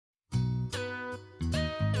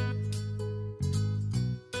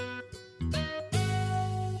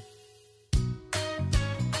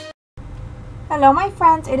Hello my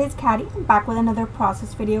friends, it is Caddy. I'm back with another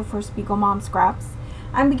process video for Spiegelmom Scraps.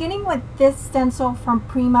 I'm beginning with this stencil from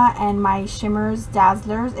Prima and my Shimmers,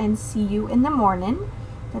 Dazzlers, and See You in the Morning.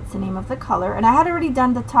 That's the name of the color. And I had already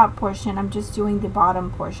done the top portion. I'm just doing the bottom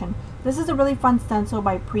portion. This is a really fun stencil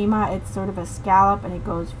by Prima. It's sort of a scallop and it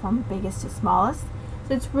goes from biggest to smallest.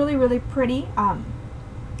 So it's really pretty. And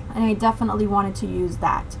I definitely wanted to use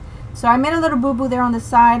that. So I made a little boo-boo there on the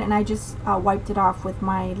side and I just wiped it off with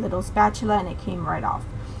my little spatula and it came right off.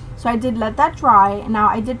 So I did let that dry, and now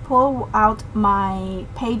I did pull out my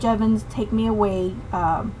Paige Evans Take Me Away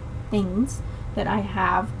things that I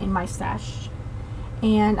have in my stash.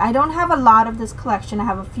 And I don't have a lot of this collection. I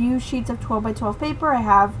have a few sheets of 12 by 12 paper. I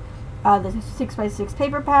have the 6 by 6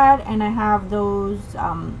 paper pad, and I have those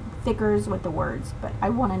thickers with the words, but I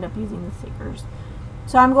won't end up using the thickers.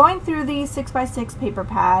 So I'm going through the 6 by 6 paper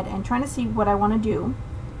pad and trying to see what I want to do.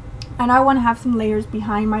 And I want to have some layers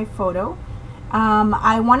behind my photo.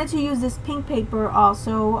 I wanted to use this pink paper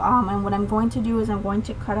also, and what I'm going to do is I'm going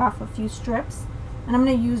to cut off a few strips and I'm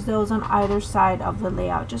going to use those on either side of the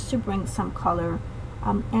layout just to bring some color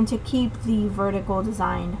and to keep the vertical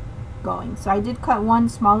design going. So I did cut one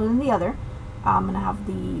smaller than the other. I'm going to have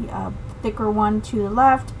the thicker one to the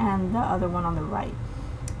left and the other one on the right.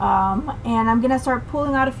 And I'm going to start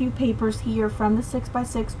pulling out a few papers here from the 6 by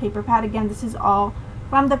 6 paper pad. Again, this is all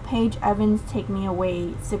from the Paige Evans Take Me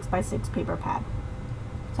Away 6 by 6 paper pad.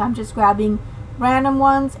 So I'm just grabbing random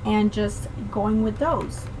ones and just going with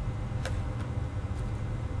those.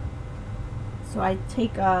 So I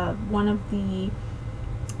take one of the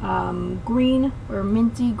green or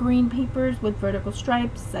minty green papers with vertical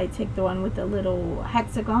stripes. I take the one with the little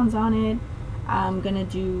hexagons on it. I'm going to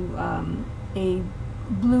do a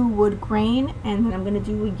blue wood grain, and then I'm going to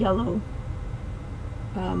do a yellow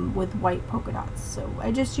with white polka dots. So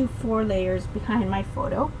I just do 4 layers behind my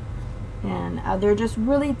photo, and they're just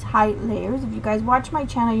really tight layers. If you guys watch my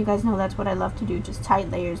channel, you guys know that's what I love to do, just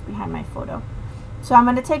tight layers behind my photo. So I'm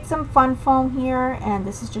going to take some fun foam here, and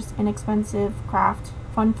this is just inexpensive craft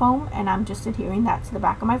fun foam, and I'm just adhering that to the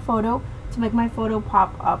back of my photo to make my photo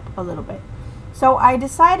pop up a little bit. So I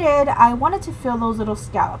decided I wanted to fill those little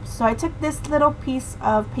scallops. So I took this little piece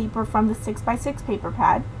of paper from the 6 by 6 paper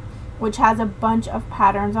pad, which has a bunch of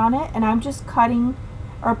patterns on it, and I'm just cutting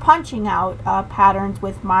or punching out patterns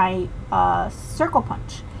with my circle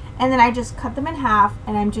punch. And then I just cut them in half,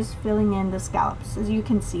 and I'm just filling in the scallops, as you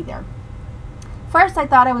can see there. First I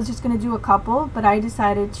thought I was just going to do a couple, but I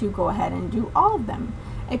decided to go ahead and do all of them,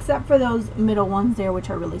 except for those middle ones there, which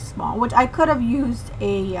are really small, which I could have used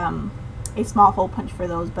a small hole punch for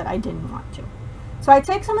those, but I didn't want to. So I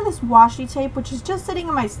take some of this washi tape, which is just sitting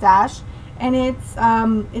in my stash, and it's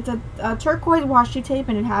a turquoise washi tape,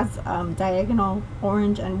 and it has diagonal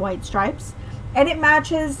orange and white stripes, and it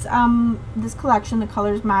matches this collection. The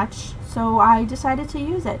colors match, so I decided to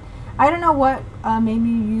use it. I don't know what made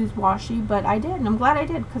me use washi, but I did, and I'm glad I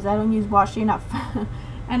did, because I don't use washi enough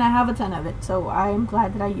and I have a ton of it, so I'm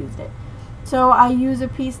glad that I used it. So I use a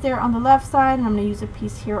piece there on the left side, and I'm going to use a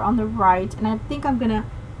piece here on the right, and I think I'm going to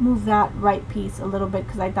move that right piece a little bit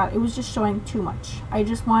because I thought it was just showing too much. I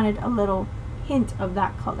just wanted a little hint of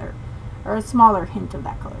that color, or a smaller hint of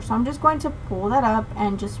that color. So I'm just going to pull that up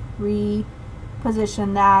and just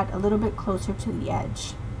reposition that a little bit closer to the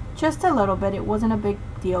edge. Just a little bit. It wasn't a big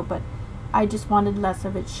deal, but I just wanted less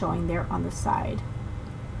of it showing there on the side.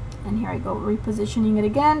 And here I go, repositioning it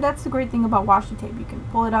again. That's the great thing about washi tape. You can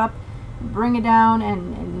pull it up, bring it down,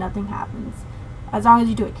 and nothing happens, as long as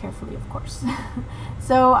you do it carefully, of course.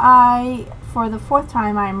 So for the 4th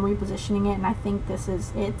time, I'm repositioning it, and I think this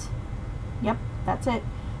is it. Yep, that's it.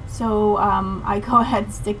 So I go ahead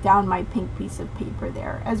and stick down my pink piece of paper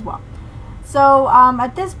there as well. So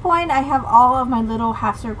at this point, I have all of my little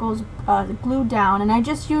half circles glued down, and I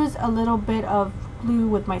just use a little bit of glue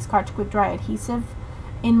with my Scotch Quick Dry adhesive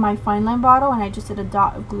in my fine line bottle, and I just did a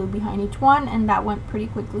dot of glue behind each one, and that went pretty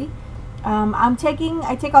quickly. I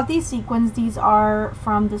take out these sequins. These are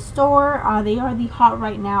from the store. They are the Hot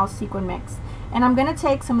Right Now sequin mix, and I'm going to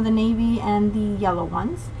take some of the navy and the yellow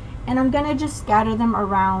ones, and I'm going to just scatter them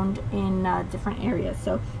around in different areas.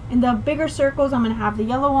 So in the bigger circles, I'm going to have the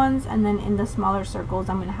yellow ones, and then in the smaller circles,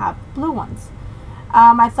 I'm going to have blue ones.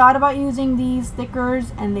 I thought about using these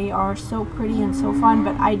stickers, and they are so pretty and so fun,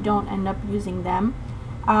 but I don't end up using them.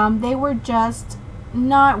 They were just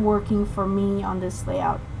not working for me on this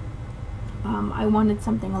layout. I wanted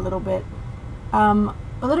something a little bit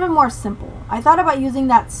more simple. I thought about using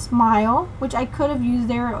that smile, which I could have used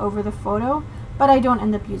there over the photo, but I don't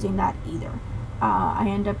end up using that either. I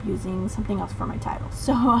end up using something else for my title.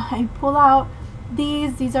 So I pull out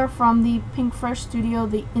These are from the Pink Fresh Studio,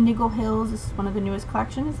 the Indigo Hills. This is one of the newest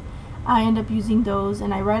collections. I end up using those,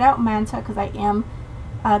 and I write out Manta because I am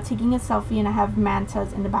taking a selfie, and I have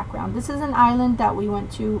mantas in the background. This is an island that we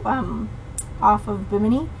went to off of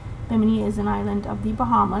Bimini. Bimini is an island of the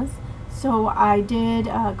Bahamas. So I did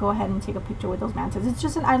go ahead and take a picture with those mantas. It's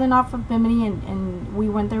just an island off of Bimini, and we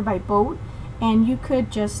went there by boat. And you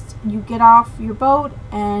could just, you get off your boat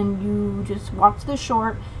and you just walk to the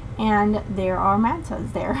shore, and there are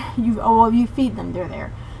mantas there. You feed them, they're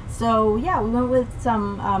there. So yeah, we went with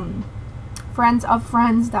some friends of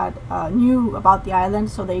friends that knew about the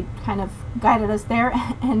island, so they kind of guided us there,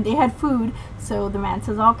 and they had food, so the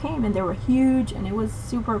mantas all came, and they were huge, and it was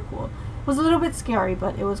super cool. It was a little bit scary,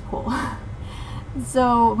 but it was cool.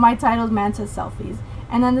 So my title is Manta Selfies.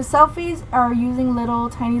 And then the selfies are using little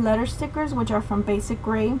tiny letter stickers, which are from Basic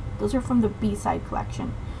Gray. Those are from the B-side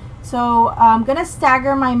collection. So I'm going to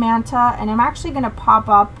stagger my Manta, and I'm actually going to pop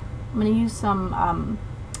up. I'm going to use some,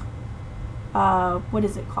 what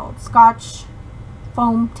is it called? Scotch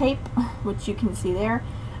foam tape, which you can see there.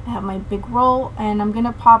 I have my big roll, and I'm going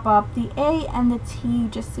to pop up the A and the T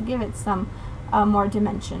just to give it some more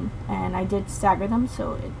dimension. And I did stagger them,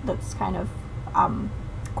 so it looks kind of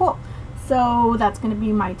cool. So that's going to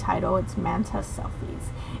be my title. It's Manta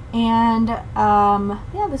Selfies. And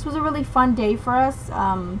yeah, this was a really fun day for us.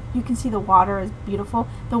 You can see the water is beautiful.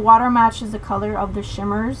 The water matches the color of the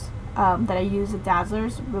shimmers that I use at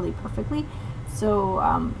Dazzlers really perfectly. So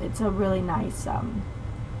it's a really nice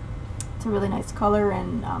color,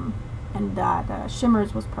 and that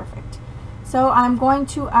shimmers was perfect. So I'm going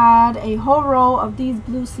to add a whole row of these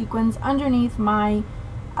blue sequins underneath my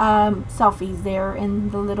selfies there in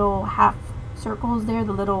the little half circles there,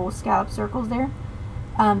 the little scallop circles there,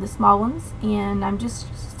 the small ones, and I'm just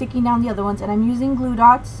sticking down the other ones, and I'm using glue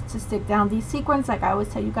dots to stick down these sequins. Like I always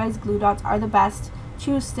tell you guys, glue dots are the best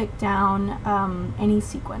to stick down any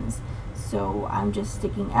sequins. So I'm just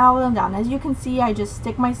sticking all of them down. As you can see, I just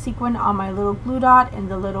stick my sequin on my little glue dot in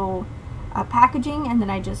the little packaging, and then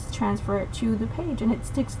I just transfer it to the page, and it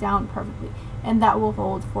sticks down perfectly, and that will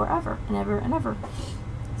hold forever and ever and ever.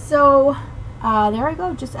 So there I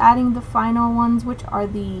go, just adding the final ones, which are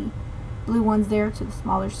the blue ones there, to the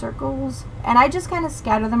smaller circles, and I just kind of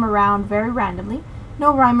scatter them around very randomly,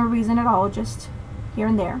 no rhyme or reason at all, just here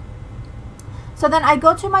and there. So then I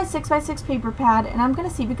go to my 6x6 paper pad, and I'm going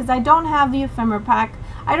to see, because I don't have the ephemera pack.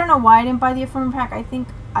 I don't know why I didn't buy the ephemera pack. I think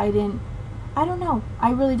I didn't. I don't know.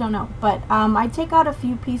 I really don't know. But I take out a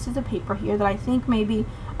few pieces of paper here that I think maybe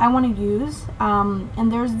I want to use.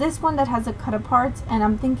 And there's this one that has a cut apart, and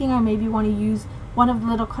I'm thinking I maybe want to use one of the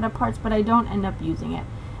little cut aparts, but I don't end up using it.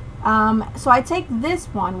 So I take this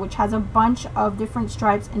one, which has a bunch of different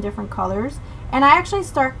stripes in different colors, and I actually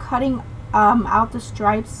start cutting out the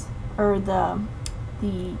stripes, or the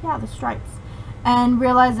stripes, and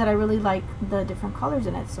realize that I really like the different colors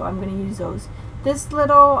in it, so I'm going to use those. This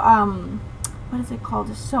little what is it called?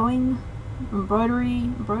 A sewing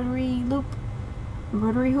embroidery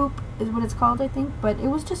hoop is what it's called, I think, but it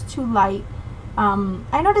was just too light.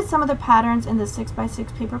 I noticed some of the patterns in the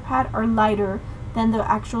 6x6 paper pad are lighter than the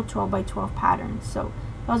actual 12x12 patterns, so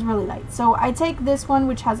that was really light. So I take this one,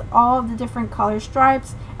 which has all of the different color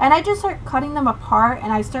stripes, and I just start cutting them apart,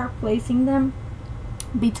 and I start placing them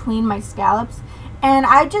between my scallops, and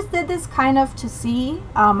I just did this kind of to see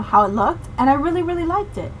how it looked, and I really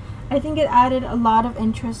liked it. I think it added a lot of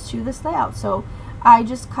interest to this layout. So I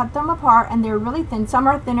just cut them apart, and they're really thin. Some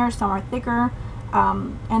are thinner, some are thicker,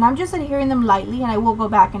 and I'm just adhering them lightly, and I will go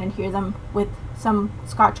back and adhere them with some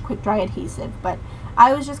Scotch Quick Dry adhesive, but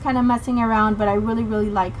I was just kind of messing around, but I really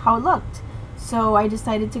like how it looked, so I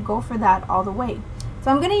decided to go for that all the way. So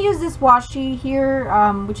I'm going to use this washi here,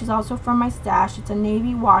 which is also from my stash. It's a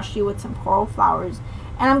navy washi with some coral flowers,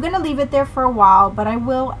 and I'm going to leave it there for a while, but I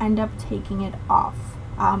will end up taking it off.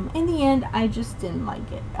 In the end, I just didn't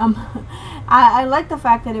like it. I like the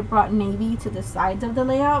fact that it brought navy to the sides of the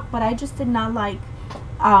layout, but I just did not like,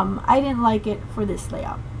 I didn't like it for this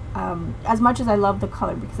layout. As much as I love the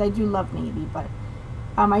color, because I do love navy, but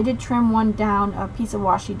I did trim one down, a piece of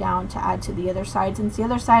washi down, to add to the other side, since the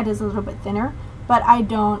other side is a little bit thinner, but I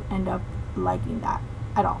don't end up liking that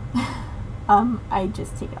at all. I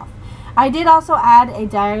just take it off. I did also add a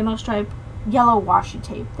diagonal stripe yellow washi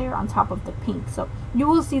tape there on top of the pink, so you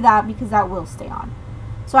will see that because that will stay on.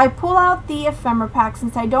 So I pull out the ephemera pack.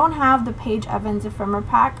 Since I don't have the Paige Evans ephemera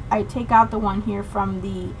pack, I take out the one here from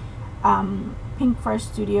the Pink Fresh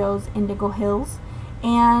Studios Indigo Hills,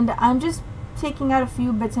 and I'm just taking out a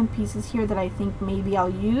few bits and pieces here that I think maybe I'll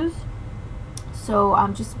use. So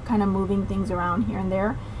I'm just kind of moving things around here and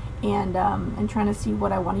there, and trying to see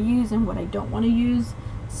what I want to use and what I don't want to use.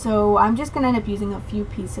 So I'm just going to end up using a few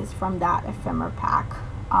pieces from that ephemera pack.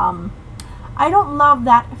 I don't love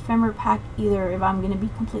that ephemera pack either, if I'm going to be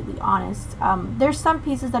completely honest. There's some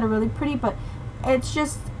pieces that are really pretty, but it's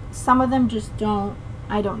just, some of them just don't,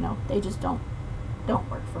 I don't know, they just don't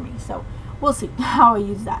work for me. So we'll see how I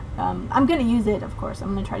use that. I'm going to use it, of course.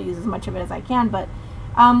 I'm going to try to use as much of it as I can, but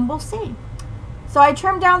we'll see. So I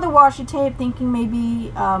trimmed down the washi tape thinking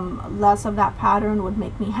maybe less of that pattern would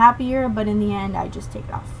make me happier, but in the end I just take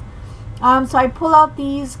it off. So I pull out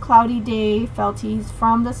these Cloudy Day felties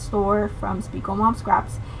from the store from Spiegelmom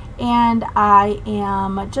Scraps, and I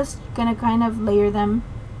am just gonna kind of layer them.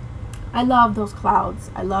 I love those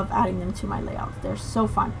clouds. I love adding them to my layouts. They're so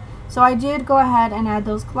fun. So I did go ahead and add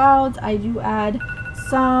those clouds. I do add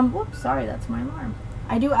some, whoops, sorry, that's my alarm.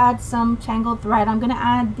 I do add some tangled thread. I'm gonna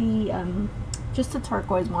add the just a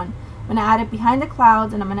turquoise one. I'm going to add it behind the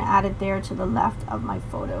clouds, and I'm going to add it there to the left of my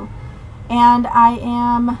photo. And I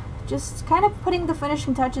am just kind of putting the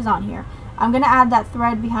finishing touches on here. I'm going to add that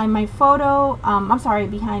thread behind my photo,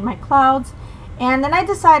 behind my clouds. And then I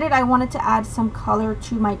decided I wanted to add some color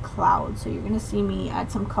to my clouds. So you're going to see me add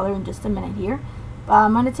some color in just a minute here.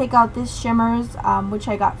 I'm going to take out this Shimmers, which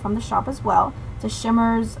I got from the shop as well. It's a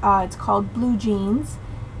Shimmers, it's called Blue Jeans.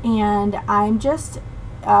 And I'm just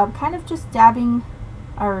kind of just dabbing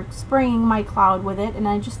or spraying my cloud with it, and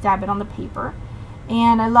I just dab it on the paper.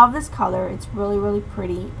 And I love this color. It's really, really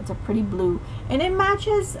pretty. It's a pretty blue, and it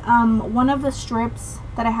matches one of the strips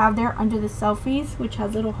that I have there under the Selfies, which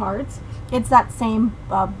has little hearts. It's that same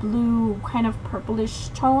blue kind of purplish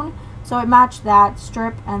tone, so it matched that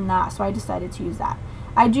strip and that, so I decided to use that.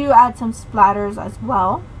 I do add some splatters as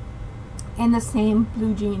well in the same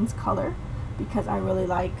Blue Jeans color because I really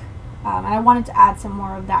like and I wanted to add some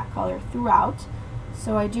more of that color throughout,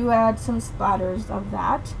 so I do add some splatters of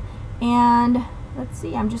that. And let's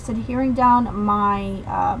see, I'm just adhering down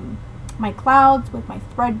my my clouds with my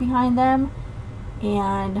thread behind them,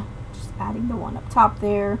 and just adding the one up top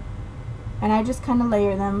there, and I just kind of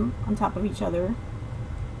layer them on top of each other.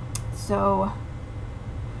 So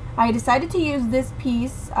I decided to use this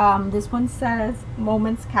piece. This one says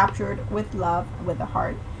 "Moments Captured with Love" with a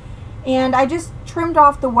heart. And I just trimmed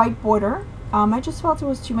off the white border. I just felt it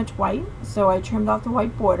was too much white, so I trimmed off the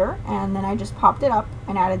white border, and then I just popped it up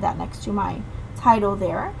and added that next to my title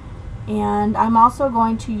there. And I'm also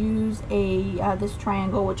going to use a this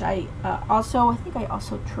triangle, which I think I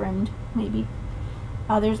also trimmed maybe.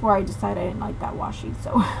 There's where I decided I didn't like that washi,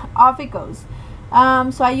 so off it goes.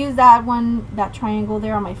 So I use that one, that triangle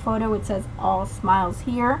there on my photo. It says "All Smiles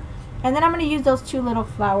Here." And then I'm going to use those two little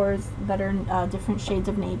flowers that are different shades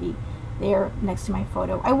of navy there next to my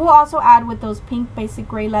photo. I will also add with those pink basic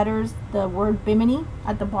gray letters the word Bimini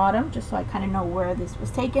at the bottom, just so I kind of know where this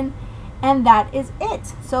was taken. And that is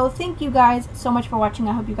it. So thank you guys so much for watching.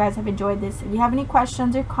 I hope you guys have enjoyed this. If you have any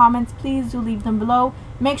questions or comments, please do leave them below.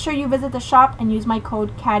 Make sure you visit the shop and use my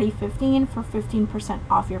code CADDY15 for 15%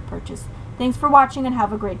 off your purchase. Thanks for watching and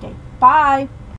have a great day. Bye!